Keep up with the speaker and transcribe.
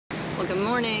Good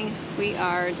morning. We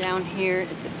are down here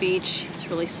at the beach. It's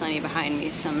really sunny behind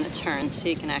me, so I'm going to turn so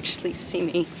you can actually see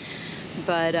me.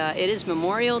 But it is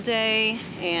Memorial Day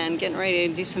and getting ready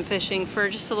to do some fishing for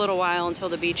just a little while until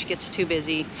the beach gets too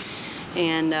busy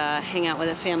and hang out with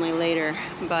the family later.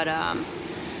 But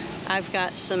I've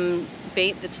got some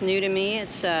bait that's new to me.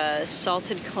 It's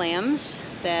salted clams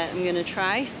that I'm going to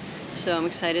try. So I'm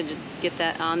excited to get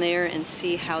that on there and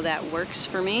see how that works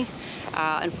for me.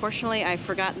 Unfortunately, I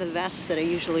forgot the vest that I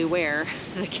usually wear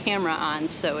the camera on,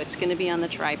 so it's going to be on the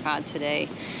tripod today,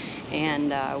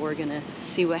 and we're going to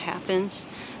see what happens.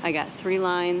 I got 3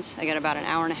 lines. I got about an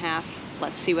hour and a half.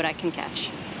 Let's see what I can catch.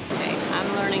 Okay,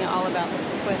 I'm learning all about this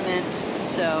equipment,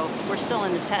 so we're still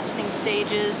in the testing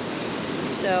stages.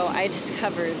 So I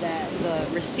discovered that the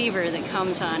receiver that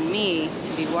comes on me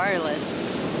to be wireless,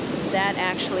 that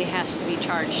actually has to be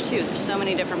charged too. There's so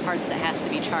many different parts that has to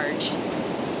be charged.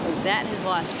 So that has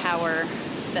lost power.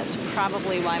 That's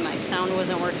probably why my sound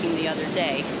wasn't working the other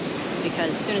day,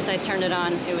 because as soon as I turned it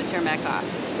on, it would turn back off.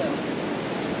 So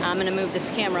I'm gonna move this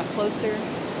camera closer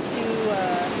to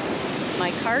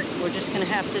my cart. We're just gonna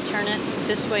have to turn it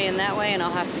this way and that way, and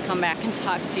I'll have to come back and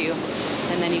talk to you.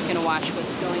 And then you can watch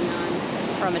what's going on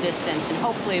from a distance and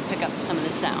hopefully pick up some of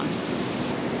the sound.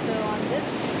 So on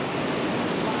this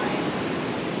line,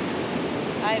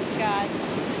 I've got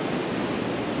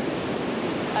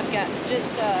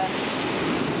just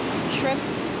shrimp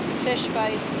fish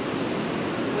bites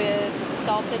with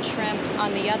salted shrimp.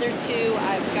 On the other 2,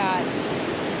 I've got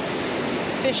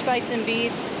fish bites and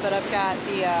beads, but I've got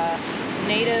the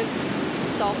native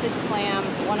salted clam.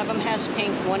 One of them has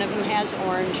pink, one of them has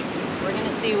orange. We're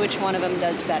gonna see which one of them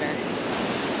does better.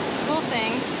 This cool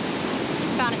thing,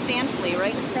 found a sand flea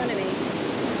right in front of me.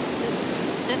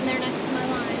 Just sitting there next to my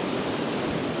line.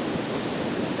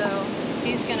 So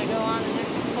he's gonna go on the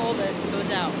next pole that goes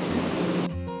out.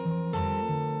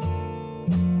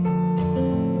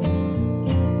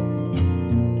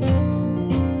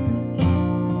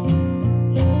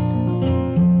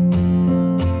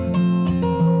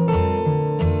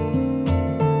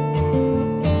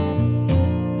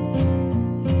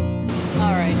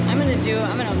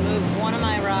 I'm gonna move one of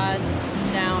my rods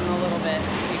down a little bit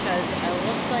because it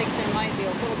looks like there might be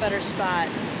a little better spot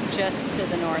just to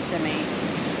the north of me.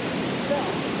 So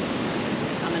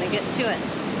I'm gonna get to it.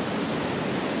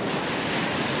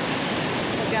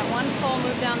 I've got one pole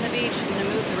moved down the beach. I'm gonna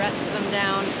move the rest of them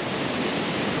down.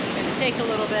 It's gonna take a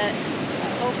little bit,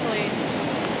 but hopefully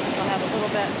I'll have a little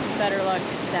bit better luck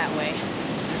that way.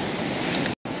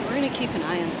 So we're gonna keep an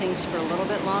eye on things for a little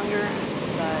bit longer,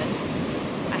 but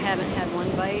I haven't had one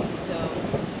bite, so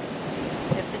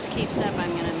if this keeps up,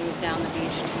 I'm going to move down the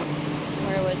beach to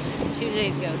where it was 2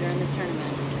 days ago during the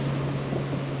tournament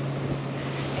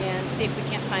and see if we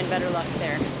can't find better luck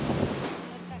there.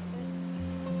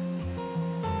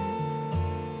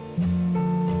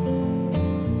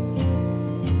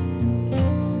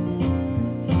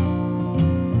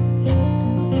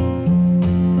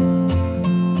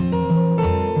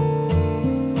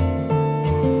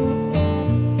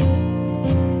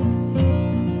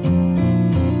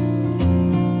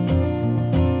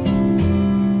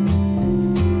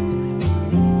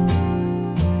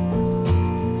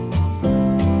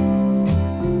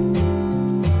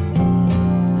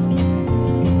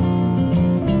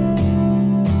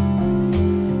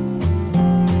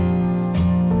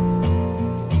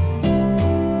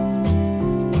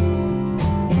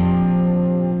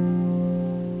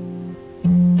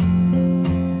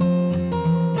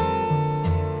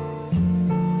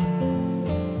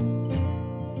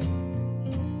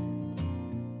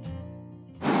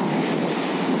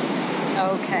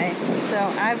 Okay, so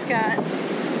I've got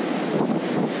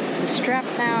the strap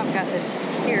now, I've got this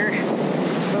here,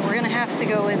 but we're gonna have to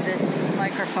go with this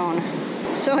microphone.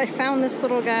 So I found this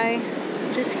little guy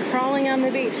just crawling on the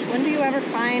beach. When do you ever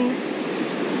find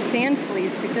sand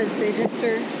fleas? Because they just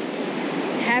are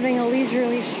having a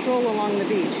leisurely stroll along the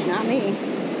beach. Not me.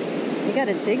 You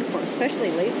gotta dig for them,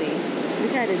 especially lately.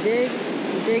 We've had to dig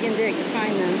and dig and dig to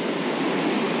find them.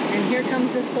 And here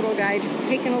comes this little guy just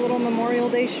taking a little Memorial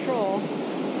Day stroll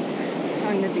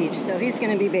on the beach. So he's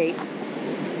going to be bait.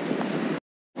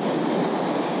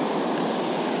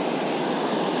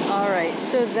 All right,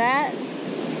 so that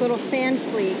little sand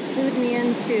flea clued me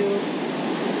into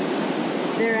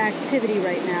their activity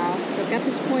right now. So I've got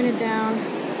this pointed down.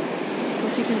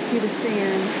 Hope you can see the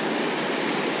sand.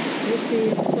 You'll see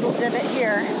this little divot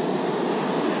here.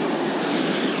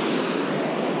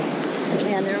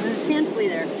 And there was a sand flea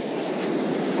there.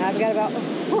 I've got about,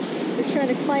 they're trying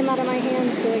to climb out of my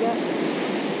hands, but I got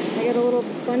I got a little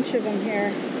bunch of them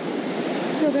here.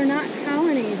 So they're not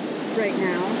colonies right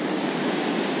now.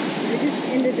 just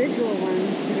individual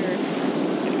ones that are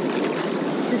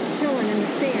just chilling in the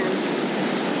sand.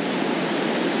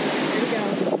 There we go.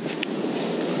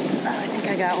 Oh, I think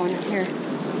I got one here.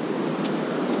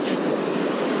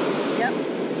 Yep.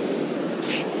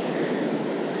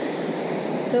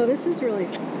 So this is really,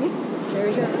 there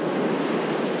he goes.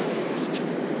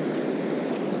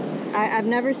 I've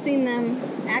never seen them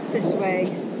act this way,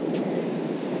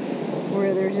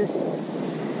 where they're just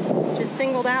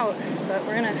singled out. But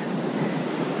we're gonna,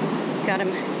 got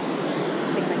him,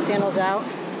 take my sandals out.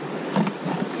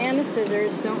 And the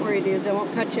scissors, don't worry dudes, I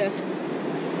won't cut you.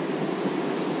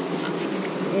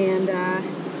 And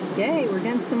yay, we're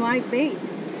getting some live bait.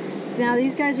 Now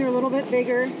these guys are a little bit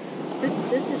bigger.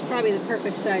 This is probably the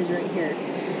perfect size right here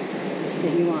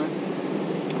that you want.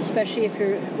 Especially if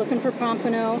you're looking for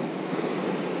pompano.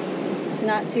 It's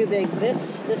not too big.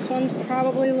 This one's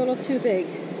probably a little too big.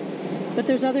 But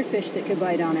there's other fish that could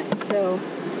bite on it. So,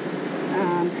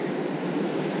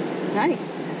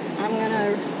 nice. I'm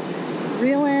gonna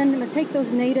reel in. I'm gonna take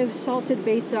those native salted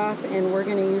baits off, and we're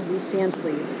gonna use these sand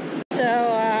fleas. So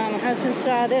my husband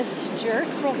saw this jerk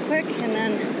real quick, and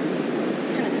then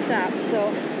kind of stopped.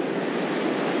 So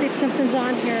see if something's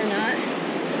on here or not.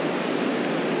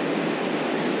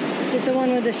 This is the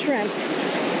one with the shrimp.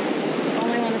 The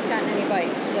only one that's gotten any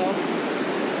bites. So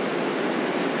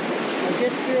I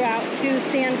just threw out 2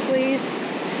 sand fleas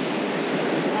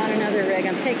on another rig.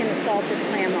 I'm taking the salted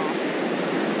clam off.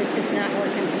 It's just not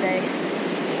working today.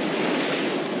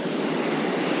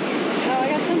 Oh, I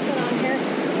got something on here.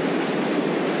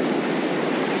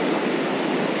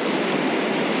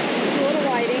 It's a little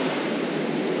whiting.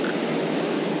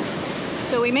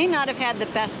 So we may not have had the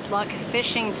best luck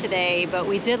fishing today, but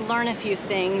we did learn a few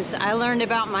things. I learned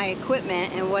about my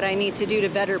equipment and what I need to do to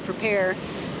better prepare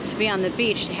to be on the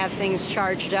beach, to have things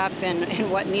charged up and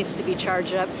what needs to be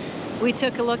charged up. We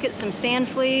took a look at some sand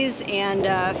fleas and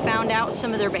found out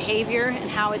some of their behavior and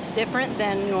how it's different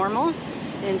than normal.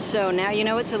 And so now you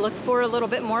know what to look for a little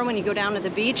bit more when you go down to the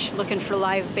beach looking for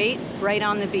live bait right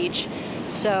on the beach.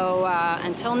 So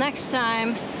until next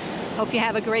time, hope you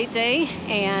have a great day,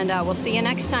 and we'll see you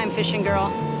next time, Fishing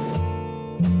Girl.